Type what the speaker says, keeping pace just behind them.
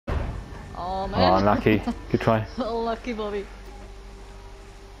Oh man. Oh, unlucky. Good try. Lucky Bobby.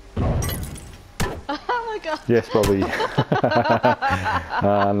 Oh my god. Yes, Bobby.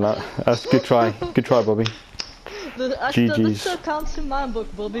 That's good try. Good try, Bobby. That still counts in my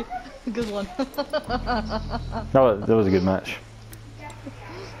book, Bobby. Good one. That was a good match.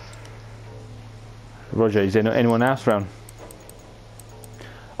 Roger, is there anyone else around?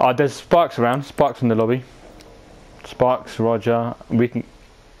 Oh, there's Sparks around. Sparks in the lobby. Sparks, Roger. We can.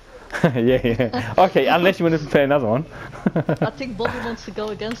 yeah. Okay, unless you want to play another one. I think Bobby wants to go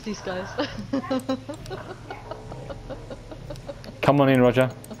against these guys. Come on in, Roger.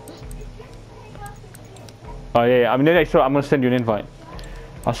 Oh yeah. I mean, I'm going to send you an invite.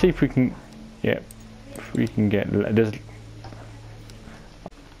 I'll see if we can. Yeah, if we can get. There's.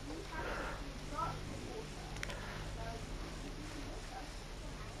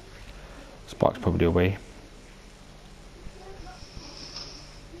 Sparks probably away.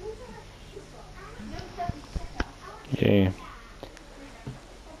 Yeah.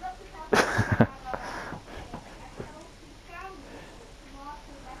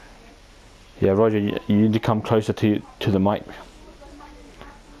 Yeah, Roger, you need to come closer to the mic.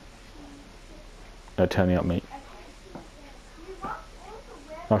 Turn me up, mate.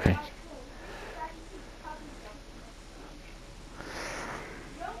 Okay.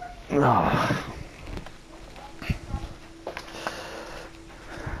 Oh.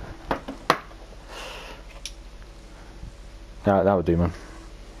 That would do, man.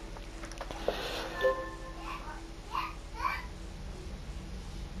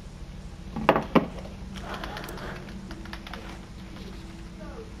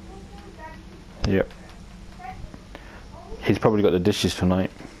 Yep. He's probably got the dishes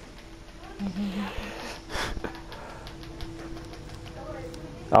tonight.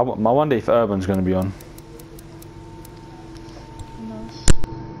 I wonder if Urban's going to be on.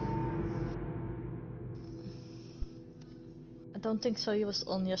 I don't think so. He was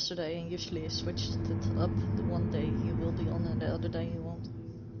on yesterday, and usually he switched it up. The one day he will be on, and the other day he won't.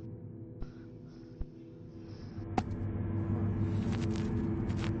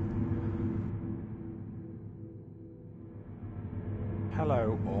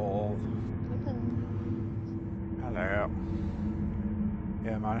 Hello all. Hello.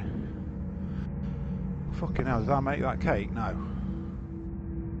 Yeah, man. Fucking hell, did I make that cake? No.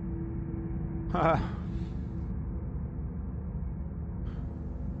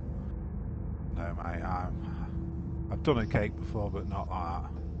 No, mate. I've done a cake before, but not like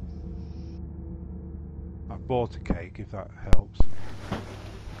that. I've bought a cake, if that helps.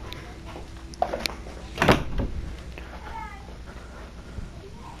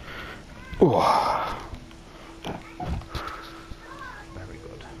 Oh. Very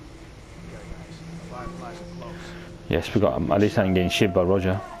good. Yes, we got at least I ain't getting shit by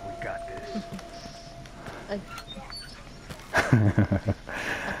Roger. We got this.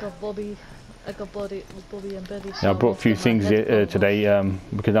 I got Bobby and Betty. Yeah, I brought a few things today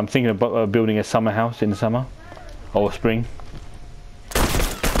because I'm thinking about building a summer house in the summer or spring.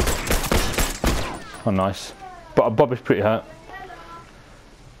 Oh, nice. But Bob is pretty hurt.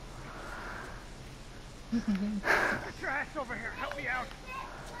 Get your ass over here, help me out.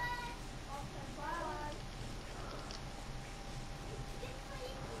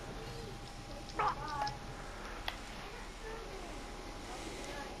 I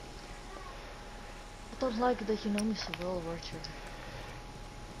don't like that you know me so well, Roger.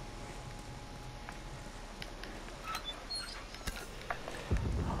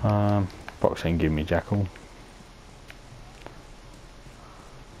 Box ain't giving me jackal.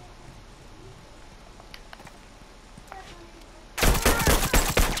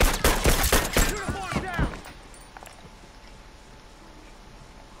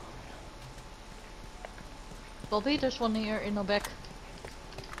 Bobby, there's one here in our back.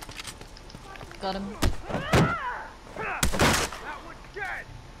 Got him.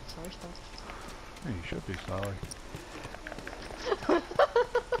 Sorry, Spot. You should be sorry.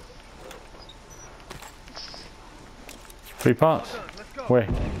 Three parts? Where?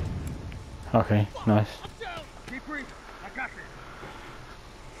 Okay, nice.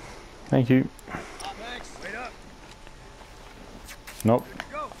 Thank you. Nope.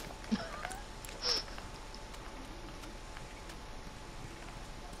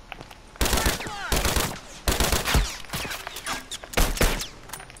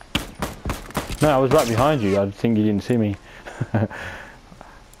 No, I was right behind you. I think you didn't see me.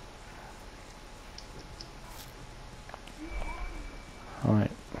 Alright.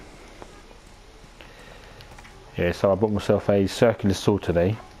 Yeah, so I bought myself a circular saw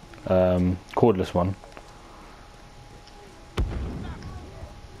today. Cordless one.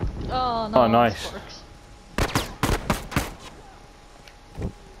 Oh no, Oh, nice. Sparks.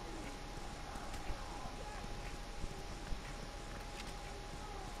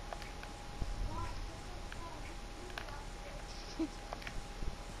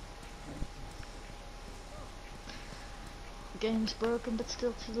 Game's broken, but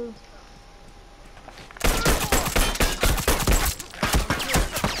still to do.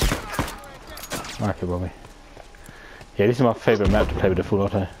 Okay, Bobby. Yeah, this is my favourite map to play with the full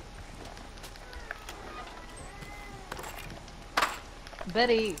auto.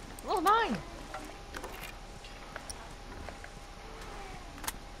 Betty! Oh, mine!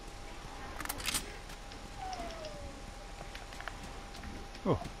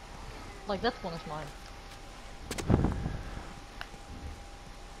 Oh. Like that one is mine.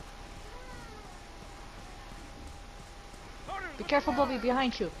 Be careful, Bobby,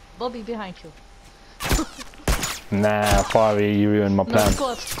 behind you. Bobby, behind you. Nah, Fiery, you ruined my No plan.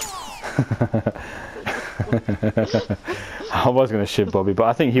 squad. I was going to shit Bobby, but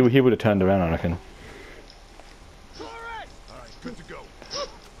I think he would have turned around, I reckon. Alright, good to go.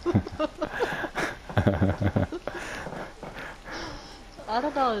 I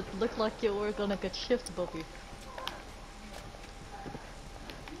don't know, it looked like you were gonna get shift, Bobby.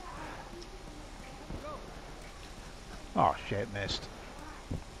 Oh shit, missed.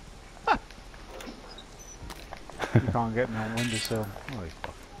 You can't get me on windowsill. Holy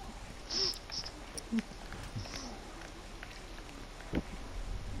fuck.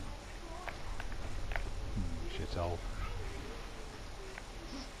 Shithole.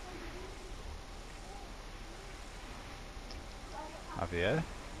 Have you?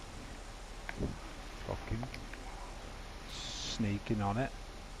 Fucking sneaking on it.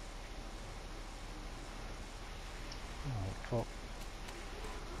 Oh fuck.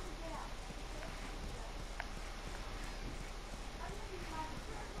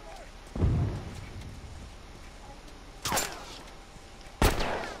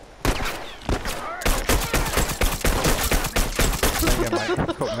 Yeah, mate,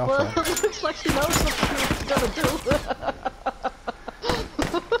 cut me off Well, there. it looks like she knows what she's gonna do.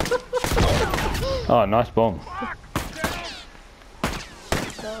 Oh, nice bomb.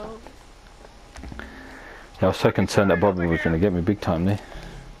 No. Yeah, I was so concerned that Bobby was going to get me big time there.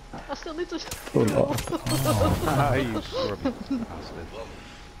 I still need to. Ah, you scrubby bastard.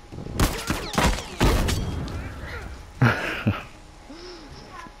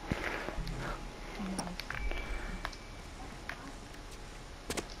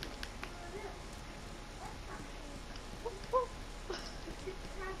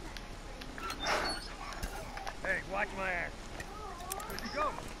 Hey, watch my ass. Where'd you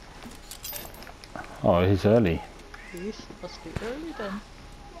go? Oh, he's early. Please, must be early then.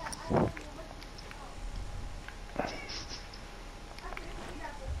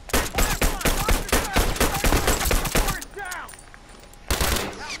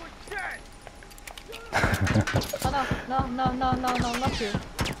 Oh no, no, not you.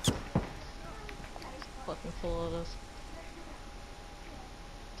 Fucking full of this.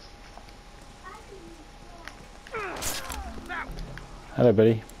 Hello,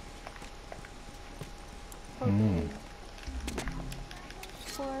 buddy. Okay.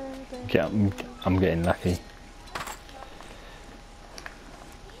 Okay, I'm getting lucky.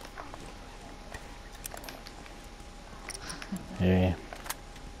 Yeah.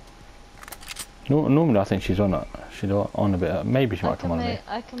 No, normally I think she's on it. She's on a bit. Maybe she might come on a bit.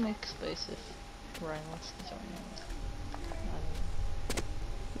 I can make space if Ryan wants to join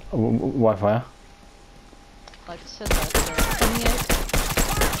in. Wi-Fi. Like I said, that 28.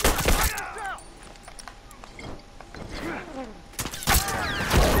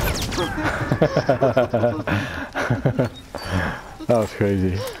 That was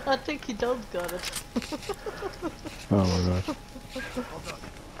crazy. I think he don't got it. Oh my gosh. All done.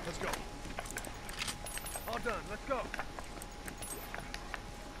 Let's go. All done. Let's go.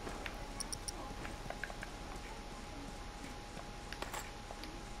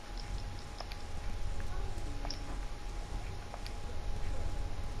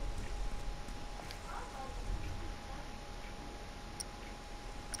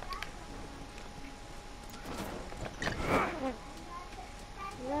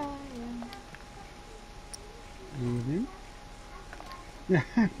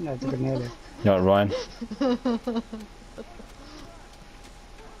 No, it's a good notice. You alright, Ryan?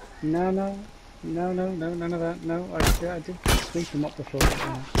 No, none of that. No, I did sweep them up before.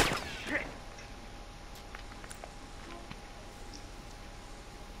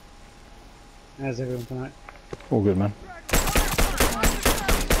 How's everyone tonight? All good, man.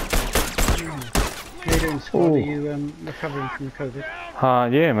 How you doing, Squad? Ooh. Are you recovering from the COVID?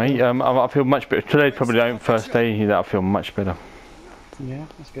 Yeah, mate. I feel much better. Today's probably the first day that I feel much better. Yeah,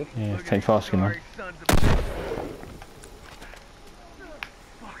 that's good. Yeah, thanks for asking, man. Fuck,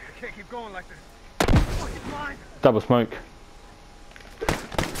 I can't keep going like this. Fucking blind. Double smoke.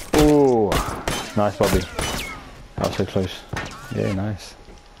 Ooh, nice, Bobby. That was so close. Yeah, nice.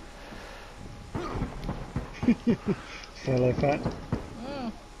 Fellow fat.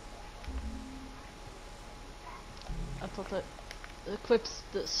 I thought that equips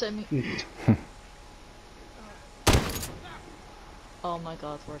the semi. Oh my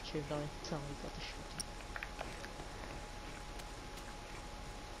god, where'd you die? Tell me you got the shot.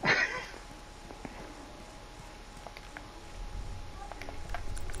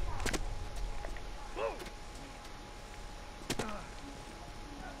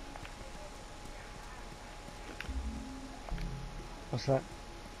 What's that?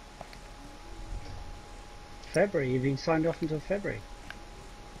 February? You've been signed off until February.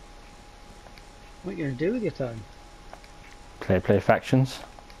 What are you going to do with your time? Play factions.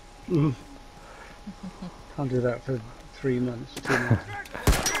 Can't do that for 3 months, 2 months.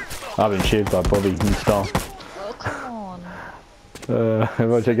 I've been cheered by Bobby and Star. Oh, come on.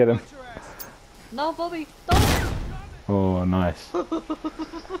 Roger, get him. No, Bobby, don't! Oh, nice.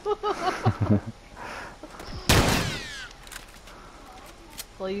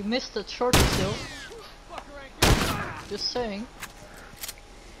 Well, you missed the short kill. Just saying.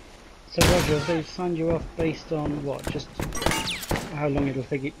 So Roger, have they signed you off based on what? Just how long it'll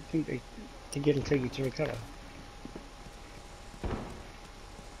take you, it'll take you to recover?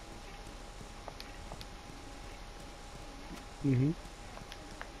 Mm-hmm.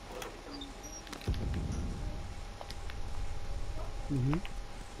 Mm-hmm.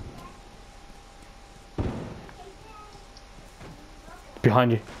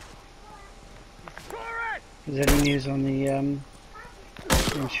 Behind you. Is there any news on the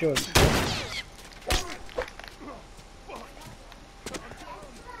insurance?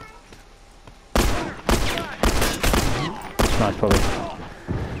 Nice, Bobby.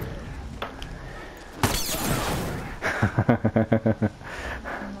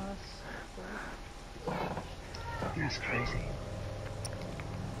 That's crazy.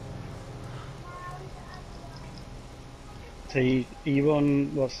 So are you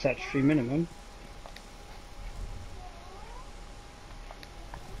on what, statutory minimum?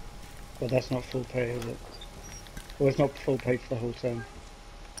 Well, that's not full pay, is it? Well, it's not full pay for the whole term.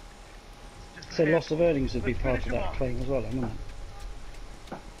 So loss of earnings would be part of that claim as well, isn't it?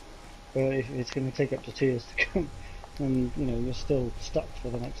 But if it's going to take up to 2 years to come, then you know you're still stuck for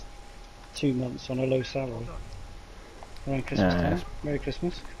the next 2 months on a low salary. Around Christmas time. Yes. Merry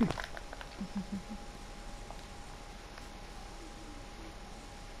Christmas.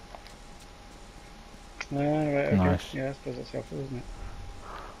 Right, okay. Nice. Yeah, I suppose that's helpful, isn't it?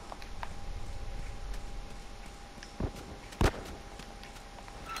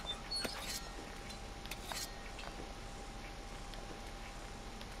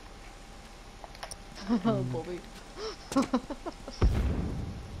 Oh, Bobby.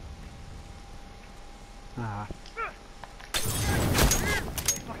 Ah.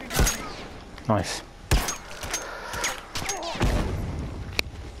 Nice.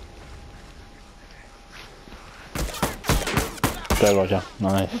 Go, Roger.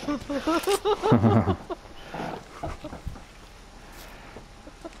 Nice.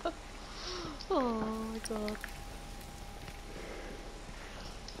 Oh my god.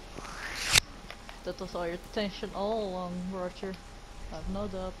 That was all your attention all on Roger. I have no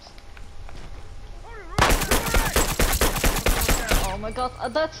doubts. Oh my god,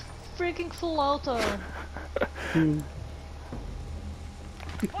 that's freaking full auto!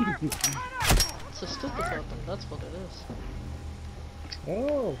 It's a stupid weapon, that's what it is.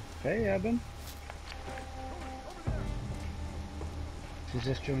 Oh, hey Adam. She's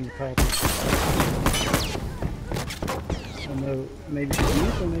just joined the party. I know, maybe she's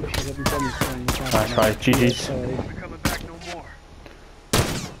new or maybe she's having problems playing the party. Nice try, GG's. We're coming back no more.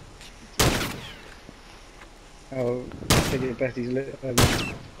 Oh, I figure Betty's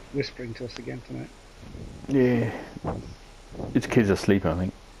whispering to us again tonight. Yeah. Its kids are sleeping, I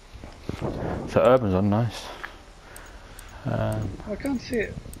think. So Urban's on, nice. I can't see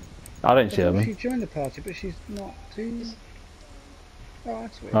it. I don't see Urban. She joined the party, but she's not too. Oh,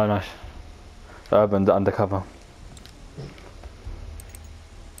 that's weird. Oh, nice. Urban's undercover.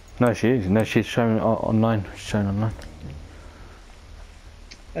 No, she is. No, she's showing online. She's showing online.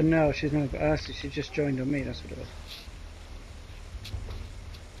 No, she's not. She just joined on me. That's what it was.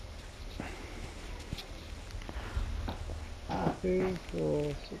 Two,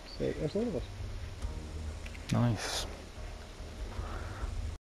 four, six, eight. That's all of us. Nice.